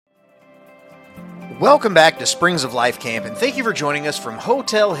Welcome back to Springs of Life Camp, and thank you for joining us from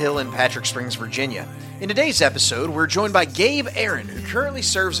Hotel Hill in Patrick Springs, Virginia. In today's episode, we're joined by Gabe Aaron, who currently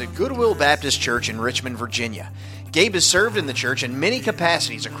serves at Goodwill Baptist Church in Richmond, Virginia. Gabe has served in the church in many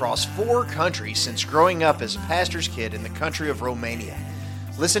capacities across 4 countries since growing up as a pastor's kid in the country of Romania.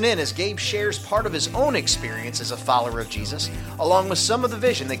 Listen in as Gabe shares part of his own experience as a follower of Jesus, along with some of the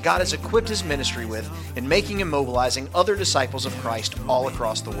vision that God has equipped his ministry with in making and mobilizing other disciples of Christ all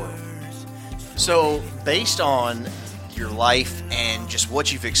across the world. So, based on your life and just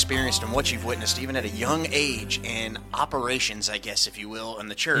what you've experienced and what you've witnessed, even at a young age, in operations, I guess, if you will, in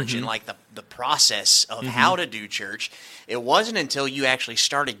the church, and like the process of how to do church, it wasn't until you actually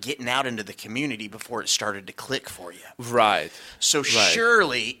started getting out into the community before it started to click for you. Right. So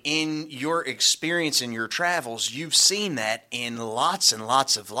surely in your experience in your travels, you've seen that in lots and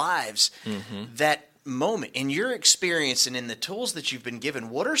lots of lives, that moment. In your experience and in the tools that you've been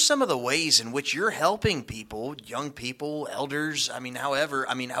given, what are some of the ways in which you're helping people, young people, elders,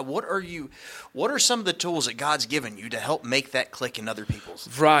 what are some of the tools that God's given you to help make that click in other people's?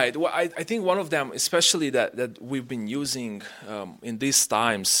 Right. Well, I think one of them, especially that we've been using in these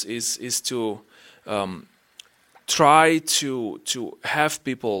times, is to try to have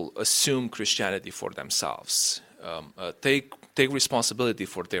people assume Christianity for themselves, take responsibility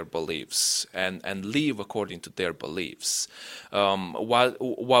for their beliefs and live according to their beliefs.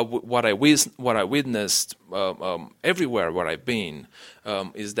 What I witnessed everywhere where I've been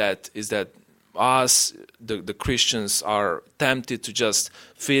is that us, the Christians, are tempted to just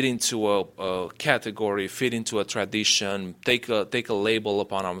fit into a category, fit into a tradition, take a label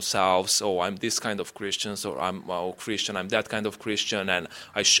upon ourselves. Oh, I'm this kind of Christian, or I'm Christian. I'm that kind of Christian, and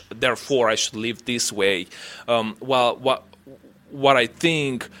therefore I should live this way. What I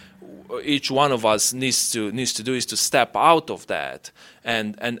think each one of us needs to do is to step out of that,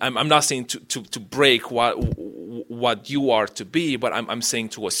 and I'm not saying to break what you are to be, but I'm saying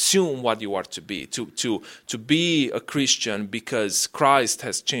to assume what you are to be, to be a Christian because Christ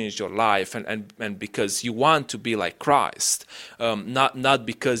has changed your life, and because you want to be like Christ, not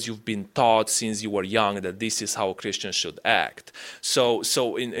because you've been taught since you were young that this is how a Christian should act. So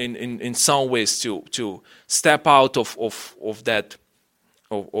in some ways to step out of that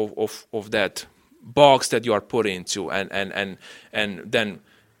box that you are put into, and then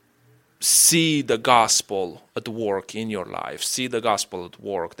see the gospel at work in your life, see the gospel at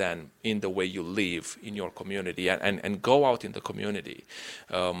work then in the way you live in your community, and go out in the community.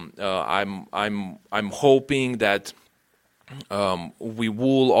 I'm hoping that we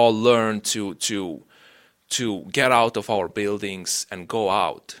will all learn to get out of our buildings and go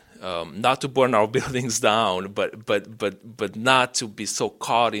out. Not to burn our buildings down, but not to be so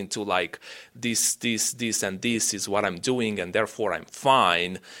caught into like this, and this is what I'm doing, and therefore I'm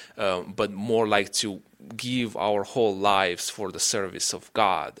fine. But more like to give our whole lives for the service of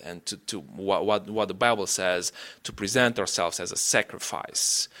God, and to what the Bible says, to present ourselves as a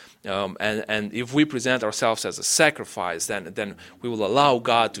sacrifice. And if we present ourselves as a sacrifice, then we will allow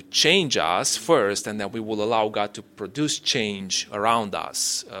God to change us first, and then we will allow God to produce change around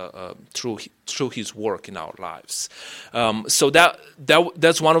us through His work in our lives. So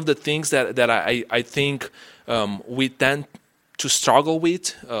that's one of the things that I think we tend to struggle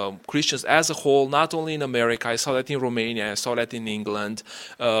with, Christians as a whole, not only in America. I saw that in Romania, I saw that in England.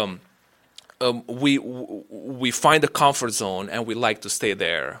 We find a comfort zone and we like to stay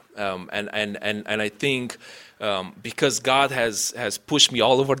there, and I think because God has pushed me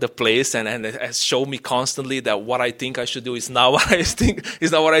all over the place and has shown me constantly that what I think I should do is not what I think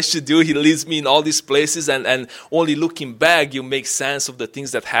is not what I should do. He leads me in all these places, and only looking back you make sense of the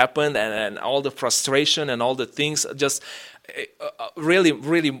things that happened, and all the frustration and all the things. Just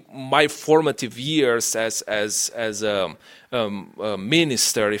really my formative years as a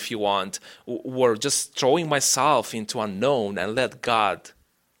minister, if you want, were just throwing myself into unknown and let God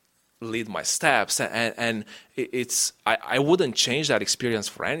lead my steps, and I wouldn't change that experience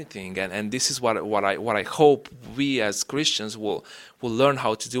for anything, and this is what I hope we as Christians will learn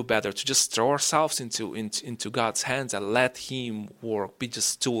how to do better, to just throw ourselves into God's hands and let Him work, be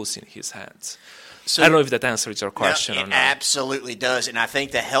just tools in His hands. So, I don't know if that answers your question or not. It absolutely does, and I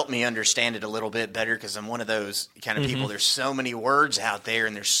think that helped me understand it a little bit better, because I'm one of those kind of people. There's so many words out there,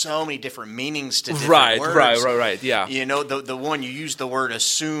 and there's so many different meanings to different words. Right, yeah. You know, the one you used the word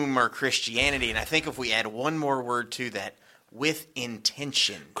assume or Christianity, and I think if we add one more word to that, with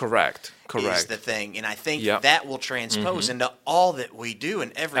intention. Correct. Is the thing, and I think Yep. that will transpose into all that we do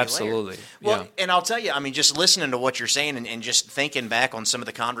in every Absolutely. layer. Well, Yeah. and I'll tell you, I mean, just listening to what you're saying and just thinking back on some of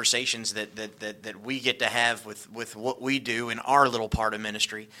the conversations that we get to have with what we do in our little part of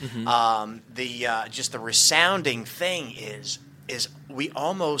ministry, just the resounding thing is we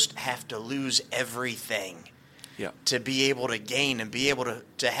almost have to lose everything Yeah. to be able to gain and be able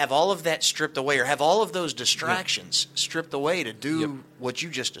to have all of that stripped away, or have all of those distractions stripped away to do what you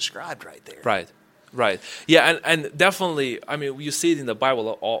just described right there. Right. Yeah, and definitely, I mean, you see it in the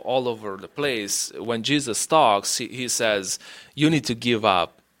Bible all over the place. When Jesus talks, he says, you need to give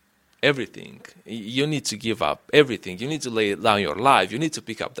up everything. You need to give up everything. You need to lay down your life. You need to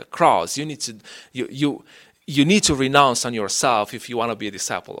pick up the cross. You need to you need to renounce on yourself if you want to be a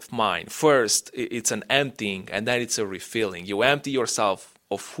disciple of mine. First, it's an emptying, and then it's a refilling. You empty yourself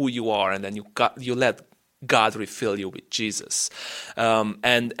of who you are, and then you let God refill you with Jesus.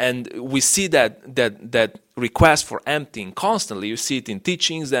 And we see that request for emptying constantly. You see it in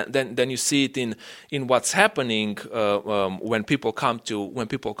teachings, then you see it in what's happening when people come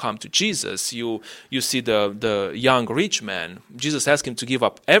to Jesus. You see the young rich man. Jesus asked him to give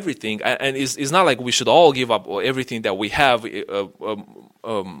up everything, and it's not like we should all give up everything that we have,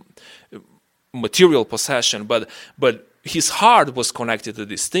 material possession, but his heart was connected to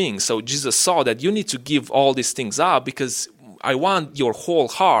these things. So Jesus saw that you need to give all these things up because I want your whole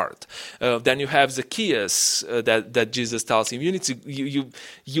heart. Then you have Zacchaeus that Jesus tells him, you need to you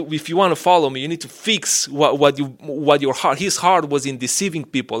if you want to follow me, you need to fix what your heart. His heart was in deceiving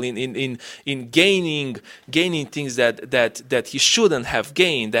people, in gaining things that he shouldn't have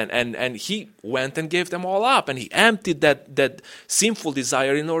gained, and he went and gave them all up, and he emptied that sinful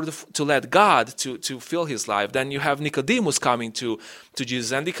desire in order to let God to fill his life. Then you have Nicodemus coming to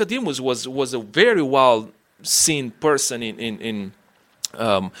Jesus, and Nicodemus was a very well seen person in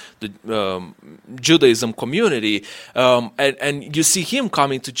the Judaism community, and you see him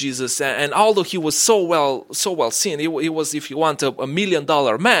coming to Jesus, and although he was so well seen, he was, if you want, a $1 million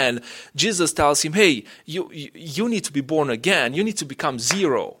man. Jesus tells him, hey, you need to be born again. You need to become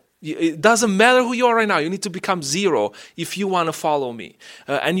zero. It doesn't matter who you are right now. You need to become zero if you want to follow me.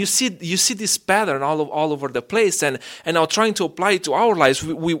 And you see this pattern all over the place. And now trying to apply it to our lives,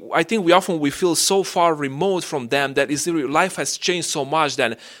 I think we often feel so far remote from them that life has changed so much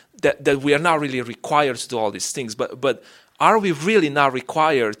that we are not really required to do all these things. But are we really not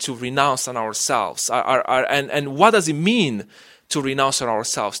required to renounce on ourselves? And what does it mean to renounce on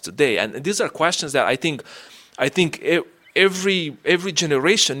ourselves today? And these are questions that I think every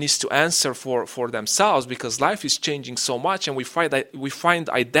generation needs to answer for themselves, because life is changing so much, and we find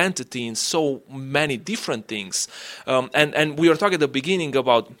identity in so many different things. And we were talking at the beginning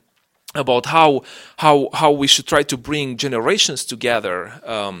about how we should try to bring generations together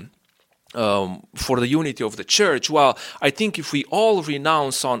for the unity of the church. Well, I think if we all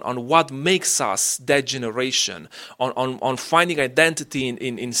renounce on what makes us that generation, on finding identity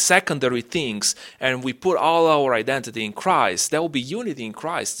in secondary things, and we put all our identity in Christ, there will be unity in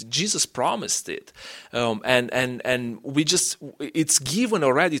Christ. Jesus promised it, and we just, it's given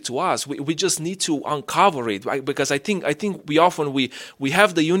already to us. We just need to uncover it, right? Because I think we often we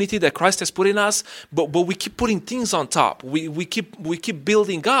have the unity that Christ has put in us, but we keep putting things on top. We keep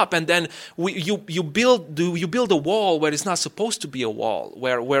building up, and then you build a wall where it's not supposed to be a wall.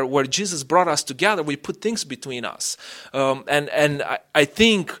 Where Jesus brought us together, we put things between us, and I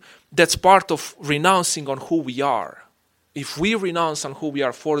think that's part of renouncing on who we are. If we renounce on who we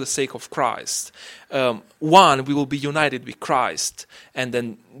are for the sake of Christ, one, we will be united with Christ, and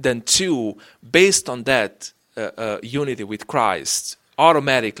then two, based on that unity with Christ,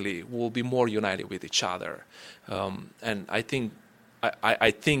 automatically we'll be more united with each other. And I think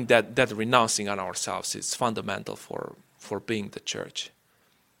that renouncing on ourselves is fundamental for being the church.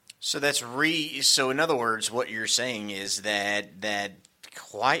 So so in other words, what you're saying is that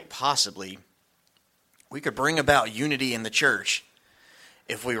quite possibly we could bring about unity in the church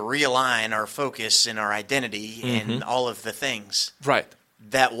if we realign our focus and our identity and all of the things. Right.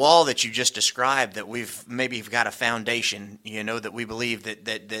 That wall that you just described, that we've got a foundation, that we believe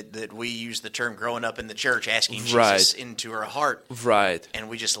that we use the term growing up in the church, asking Jesus into our heart. Right. And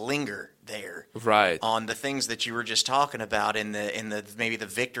we just linger there. Right. On the things that you were just talking about in the maybe the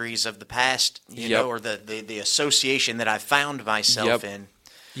victories of the past, or the association that I found myself in.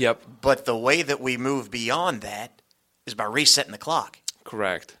 Yep. But the way that we move beyond that is by resetting the clock.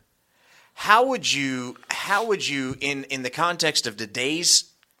 Correct. How would you in the context of today's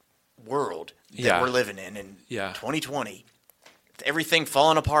world that we're living in 2020, everything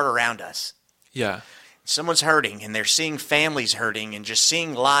falling apart around us. Yeah. someone's hurting and they're seeing families hurting and just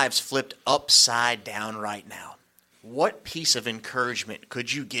seeing lives flipped upside down right now, what piece of encouragement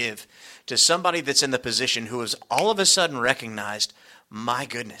could you give to somebody that's in the position who has all of a sudden recognized, my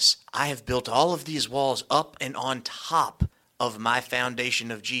goodness, I have built all of these walls up and on top of my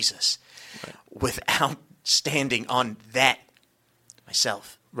foundation of Jesus without standing on that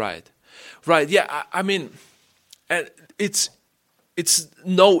myself? Right. Yeah, I mean, and it's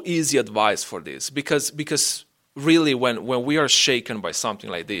no easy advice for this because really when we are shaken by something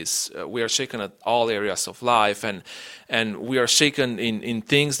like this, we are shaken at all areas of life, and we are shaken in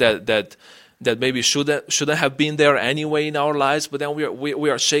things that maybe shouldn't have been there anyway in our lives, but then we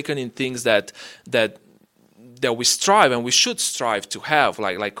are shaken in things that we strive and we should strive to have,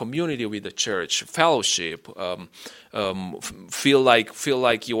 like community with the church, fellowship, feel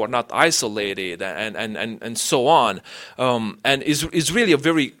like you are not isolated, and so on. And is really a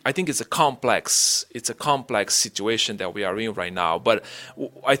very, I think it's a complex situation that we are in right now. But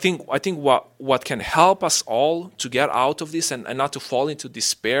I think what can help us all to get out of this and not to fall into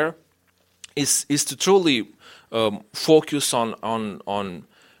despair is to truly focus on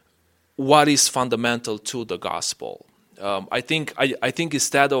what is fundamental to the gospel. I think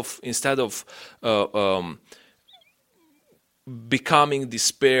instead of becoming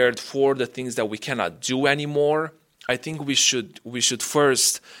despaired for the things that we cannot do anymore, I think we should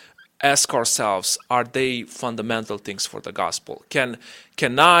first ask ourselves: are they fundamental things for the gospel? Can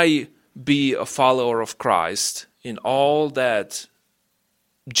I be a follower of Christ in all that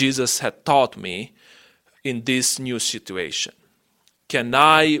Jesus had taught me in this new situation? Can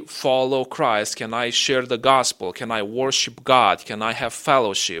I follow Christ? Can I share the gospel? Can I worship God? Can I have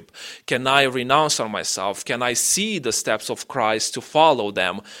fellowship? Can I renounce on myself? Can I see the steps of Christ to follow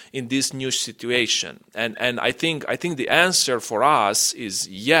them in this new situation? And I think the answer for us is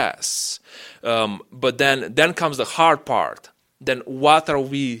yes. But then comes the hard part. Then what are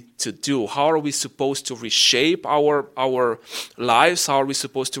we to do? How are we supposed to reshape our lives? How are we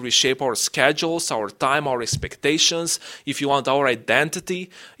supposed to reshape our schedules, our time, our expectations, if you want, our identity,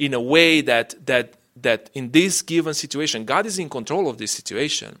 in a way that in this given situation, God is in control of this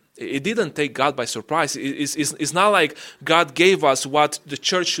situation. It didn't take God by surprise. It's not like God gave us what the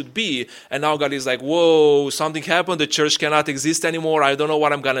church should be, and now God is like, whoa, something happened, the church cannot exist anymore, I don't know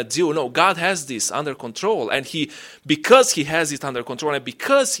what I'm going to do. No, God has this under control, and because He has it under control, and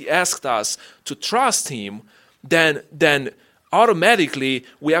because He asked us to trust Him, then automatically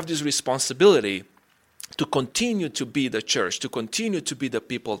we have this responsibility to continue to be the church, to continue to be the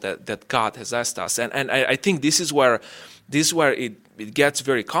people that God has asked us. And I think this is where it gets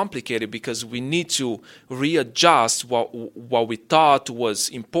very complicated, because we need to readjust what we thought was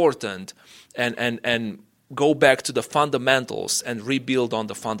important and go back to the fundamentals and rebuild on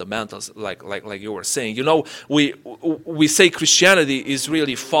the fundamentals, like you were saying. You know, we say Christianity is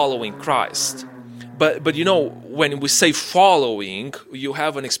really following Christ. But you know, when we say following, you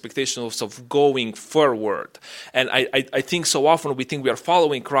have an expectation of going forward. And I think so often we think we are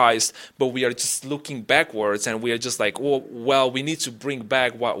following Christ, but we are just looking backwards, and we are just like, oh, well, we need to bring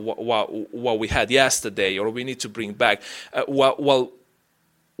back what we had yesterday, or we need to bring back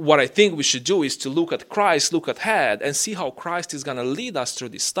what I think we should do is to look at Christ, look ahead, and see how Christ is going to lead us through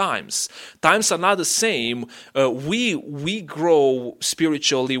these times. Times are not the same. We grow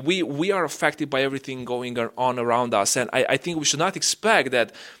spiritually. We are affected by everything going on around us. And I think we should not expect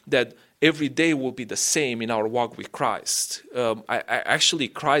that every day will be the same in our walk with Christ. Actually,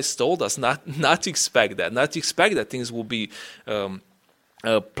 Christ told us not to expect that things will be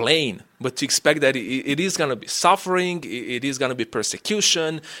plain, but to expect that it is going to be suffering, it is going to be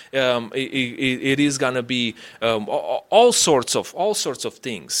persecution, it is going to be all sorts of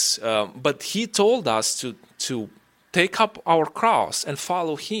things. But He told us to take up our cross and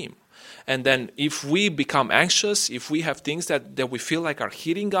follow Him. And then if we become anxious, if we have things that we feel like are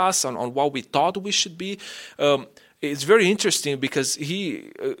hitting us on what we thought we should be, it's very interesting, because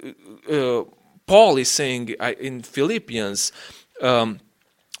Paul is saying in Philippians,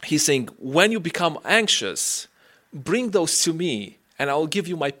 he's saying, when you become anxious, bring those to me, and I will give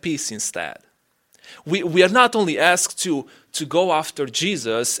you my peace instead. We are not only asked to go after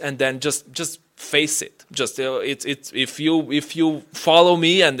Jesus and then just face it. Just if you follow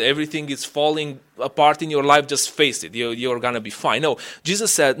me and everything is falling apart in your life, just face it. You're gonna be fine. No,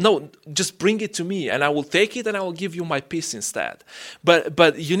 Jesus said, no, just bring it to me, and I will take it, and I will give you my peace instead.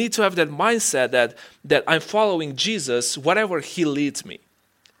 But you need to have that mindset that I'm following Jesus, whatever He leads me.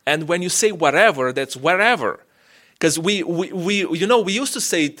 And when you say whatever, that's wherever. Because we used to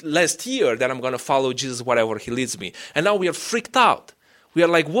say last year that I'm going to follow Jesus wherever He leads me. And now we are freaked out. We are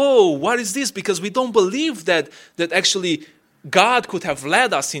like, whoa, what is this? Because we don't believe that actually God could have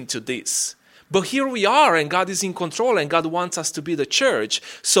led us into this. But here we are, and God is in control, and God wants us to be the church.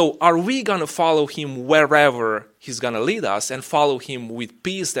 So are we going to follow him wherever he's going to lead us and follow him with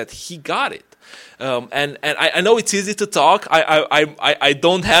peace that he got it? And I know it's easy to talk. I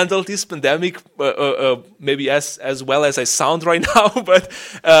don't handle this pandemic maybe as well as I sound right now, but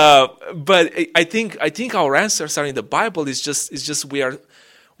I think our answers are in the Bible. It's just we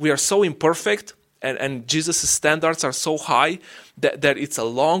are so imperfect, and Jesus' standards are so high that it's a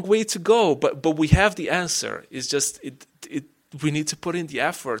long way to go. But we have the answer. It's just we need to put in the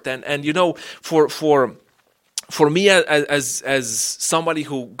effort, and you know, for me, as somebody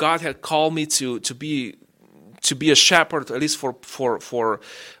who God had called me to be a shepherd, at least for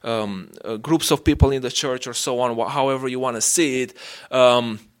groups of people in the church or so on, however you want to see it,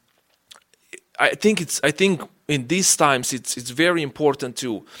 I think in these times it's very important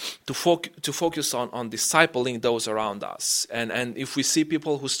to focus on discipling those around us, and if we see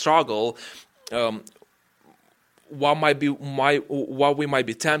people who struggle. What we might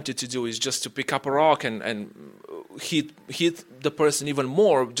be tempted to do is just to pick up a rock and hit the person even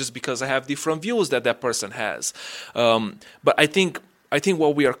more, just because I have different views that person has. But I think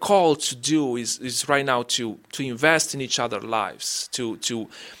what we are called to do is right now to invest in each other's lives, to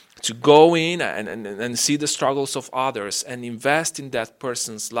go in and see the struggles of others and invest in that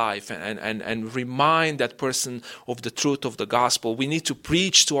person's life and remind that person of the truth of the gospel. We need to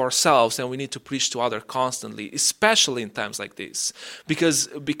preach to ourselves, and we need to preach to others constantly, especially in times like this, because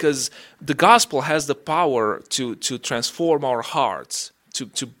the gospel has the power to transform our hearts,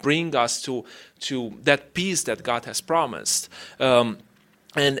 to bring us to that peace that God has promised.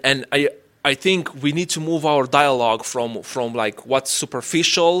 And I think we need to move our dialogue from like what's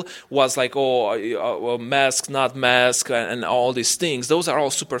superficial, was like, mask, not mask, and all these things. Those are all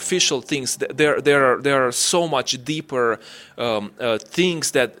superficial things. There are so much deeper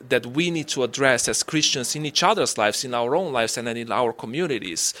things that we need to address as Christians in each other's lives, in our own lives, and in our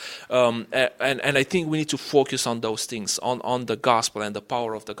communities. And I think we need to focus on those things, on the gospel and the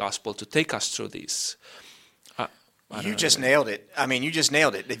power of the gospel to take us through this. You just nailed it. I mean, you just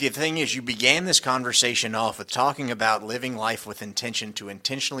nailed it. The thing is, you began this conversation off with talking about living life with intention, to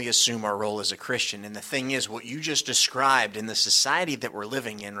intentionally assume our role as a Christian. And the thing is, what you just described in the society that we're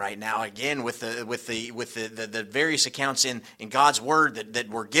living in right now, again, with the various accounts in God's Word that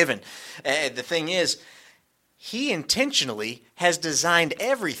we're given, the thing is, He intentionally has designed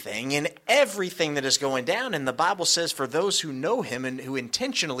everything, and everything that is going down. And the Bible says for those who know Him and who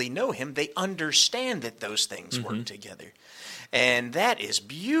intentionally know Him, they understand that those things work together. And that is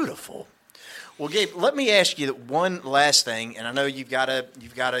beautiful. Well, Gabe, let me ask you one last thing, and I know you've got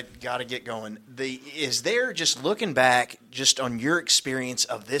to get going. Is there, just looking back just on your experience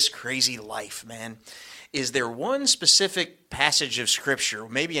of this crazy life, man, is there one specific passage of Scripture,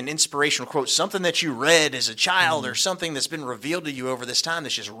 maybe an inspirational quote, something that you read as a child or something that's been revealed to you over this time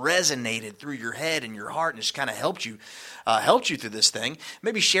that's just resonated through your head and your heart and just kind of helped you through this thing?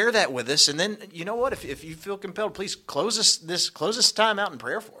 Maybe share that with us, and then, you know what, if you feel compelled, please close this time out in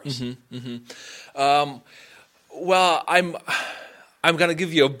prayer for us. Well, I'm going to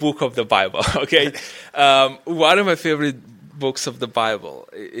give you a book of the Bible, okay? One of my favorite books of the Bible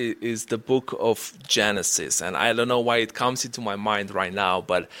is the book of Genesis, and I don't know why it comes into my mind right now,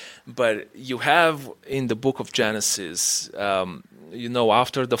 but you have in the book of Genesis,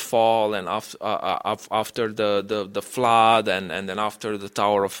 after the fall and after the flood and then after the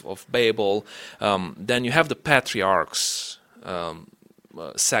Tower of Babel, then you have the patriarchs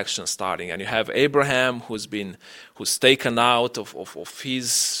section starting, and you have Abraham who's taken out of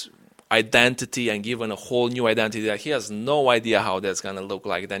his identity and given a whole new identity that he has no idea how that's going to look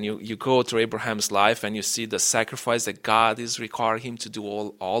like. Then you go through Abraham's life and you see the sacrifice that God is requiring him to do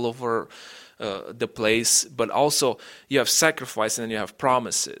all over the place, but also you have sacrifice and then you have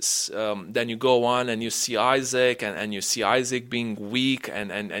promises. Then you go on and you see Isaac and you see Isaac being weak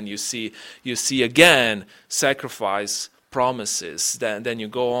and you see again sacrifice, promises. Then you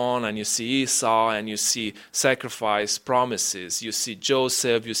go on and you see Esau and you see sacrifice, promises. You see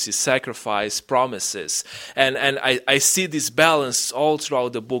Joseph, you see sacrifice, promises. And I see this balance all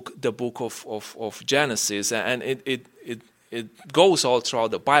throughout the book of Genesis, and it goes all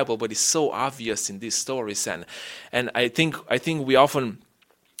throughout the Bible, but it's so obvious in these stories. And I think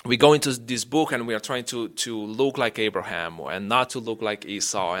we go into this book and we are trying to look like Abraham and not to look like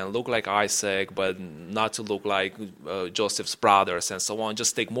Esau, and look like Isaac, but not to look like Joseph's brothers and so on.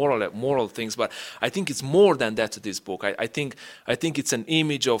 Just take moral things. But I think it's more than that to this book. I think it's an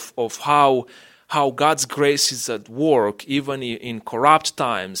image of how God's grace is at work even in corrupt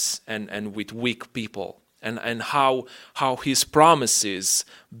times and with weak people, and how His promises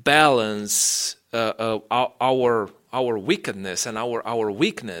balance our wickedness and our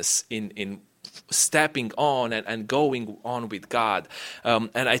weakness in stepping on and going on with God.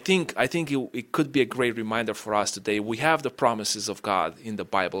 And I think it could be a great reminder for us today. We have the promises of God in the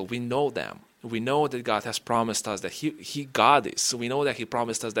Bible. We know them. We know that God has promised us that He God is. So we know that He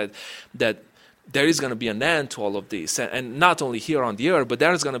promised us that there is going to be an end to all of this. And not only here on the earth, but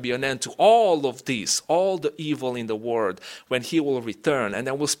there is going to be an end to all of this, all the evil in the world, when He will return. And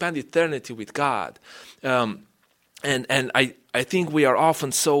then we'll spend eternity with God. And I think we are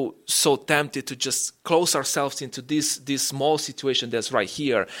often so tempted to just close ourselves into this small situation that's right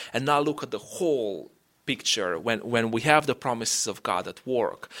here and not look at the whole picture when we have the promises of God at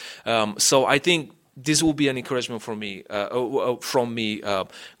work. So I think this will be an encouragement for me, from me.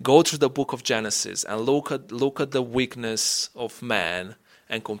 Go through the book of Genesis and look at the weakness of man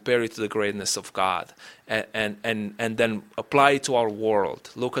and compare it to the greatness of God, and then apply it to our world.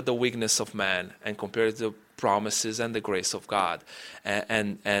 Look at the weakness of man and compare it to the promises and the grace of God,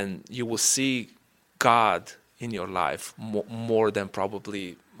 and you will see God in your life more than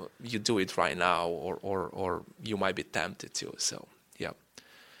probably you do it right now, or you might be tempted to. So, yeah.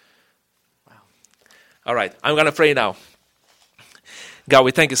 Wow. All right, I'm going to pray now. God,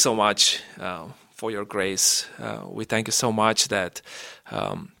 we thank you so much for your grace. We thank you so much that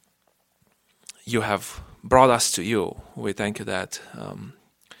you have brought us to you. We thank you that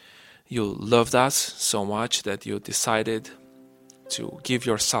you loved us so much that you decided to give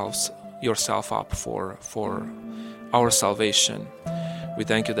yourself up for our salvation. We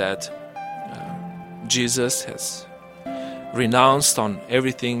thank you that Jesus has renounced on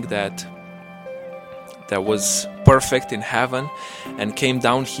everything that was perfect in heaven and came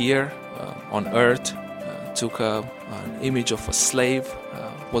down here on earth, took an image of a slave,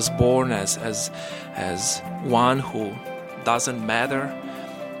 was born as one who doesn't matter,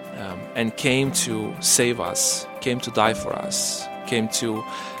 and came to save us, came to die for us, came to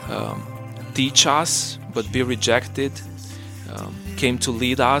teach us but be rejected, came to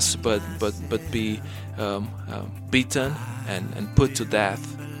lead us but be beaten and put to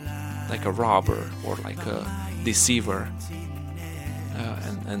death like a robber or like a deceiver.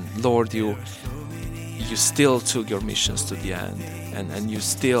 And Lord, you still took your missions to the end, and you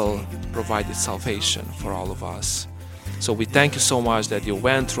still provided salvation for all of us. So we thank you so much that you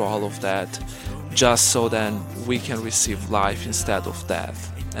went through all of that just so then we can receive life instead of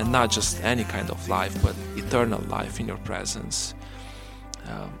death. And not just any kind of life, but eternal life in your presence.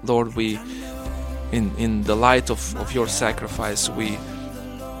 Lord, we, in the light of your sacrifice, we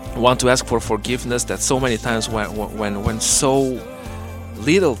want to ask for forgiveness that so many times when so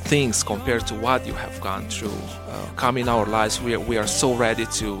little things compared to what you have gone through come in our lives, we are so ready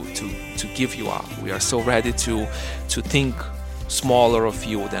to give you up. We are so ready to think smaller of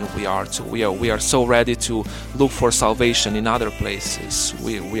you than we are to. We are so ready to look for salvation in other places.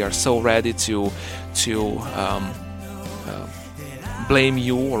 We are so ready to blame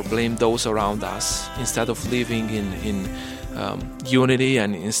you or blame those around us instead of living in unity,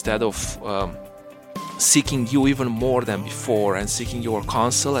 and instead of seeking you even more than before, and seeking your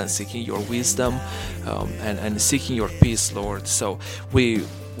counsel and seeking your wisdom, and seeking your peace, Lord. So we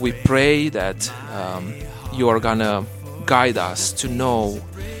pray that you are gonna guide us to know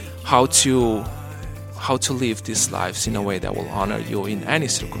how to live these lives in a way that will honor you in any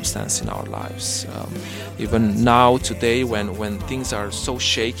circumstance in our lives. Even now, today, when things are so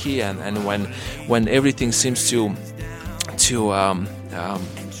shaky and when everything seems to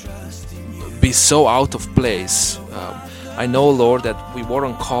be so out of place, I know, Lord, that we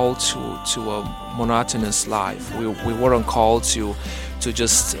weren't called to a monotonous life. We weren't called to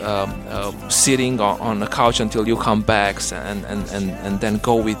just sitting on a couch until you come back and then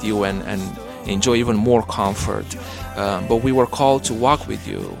go with you and enjoy even more comfort. But we were called to walk with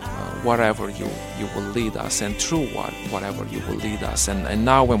you wherever you will lead us, and through whatever you will lead us. And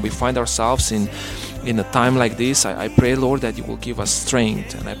now when we find ourselves in a time like this, I pray, Lord, that you will give us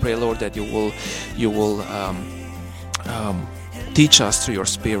strength, and I pray, Lord, that you will teach us through your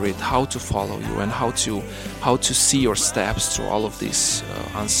Spirit how to follow you and how to see your steps through all of this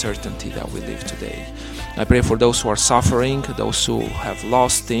uncertainty that we live today. I pray for those who are suffering, those who have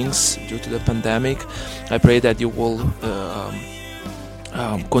lost things due to the pandemic. I pray that you will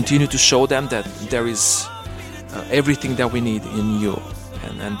continue to show them that there is everything that we need in you,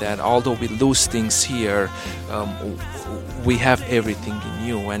 and that although we lose things here, we have everything in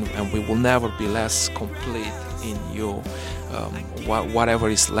you, and we will never be less complete in you. whatever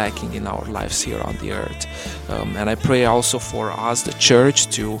is lacking in our lives here on the earth. And I pray also for us, the church,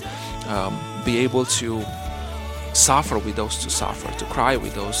 to be able to suffer with those who suffer, to cry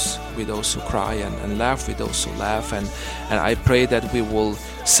with those who cry, and laugh with those who laugh. And I pray that we will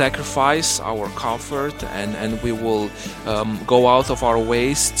sacrifice our comfort and we will go out of our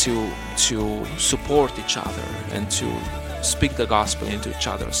ways to support each other and to speak the gospel into each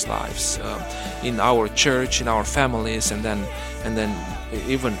other's lives, in our church, in our families, and then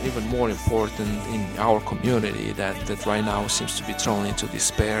even more important, in our community that right now seems to be thrown into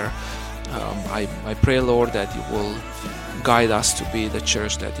despair. I pray, Lord, that you will guide us to be the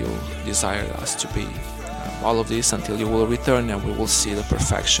church that you desired us to be. All of this until you will return, and we will see the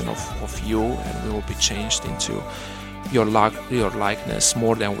perfection of you, and we will be changed into your likeness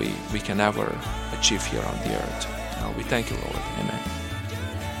more than we can ever achieve here on the earth. We thank you, Lord. Amen.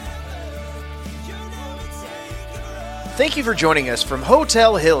 Thank you for joining us from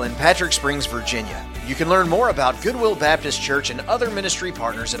Hotel Hill in Patrick Springs, Virginia. You can learn more about Goodwill Baptist Church and other ministry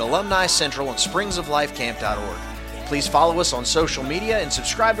partners at Alumni Central and SpringsofLifeCamp.org. Please follow us on social media and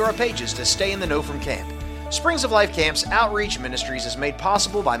subscribe to our pages to stay in the know from camp. Springs of Life Camp's outreach ministries is made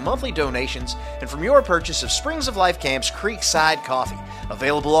possible by monthly donations and from your purchase of Springs of Life Camp's Creekside Coffee,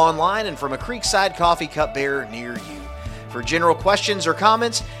 available online and from a Creekside Coffee cup bearer near you. For general questions or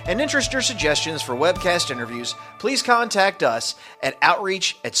comments and interest or suggestions for webcast interviews, please contact us at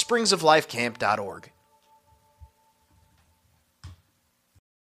outreach@springsoflifecamp.org.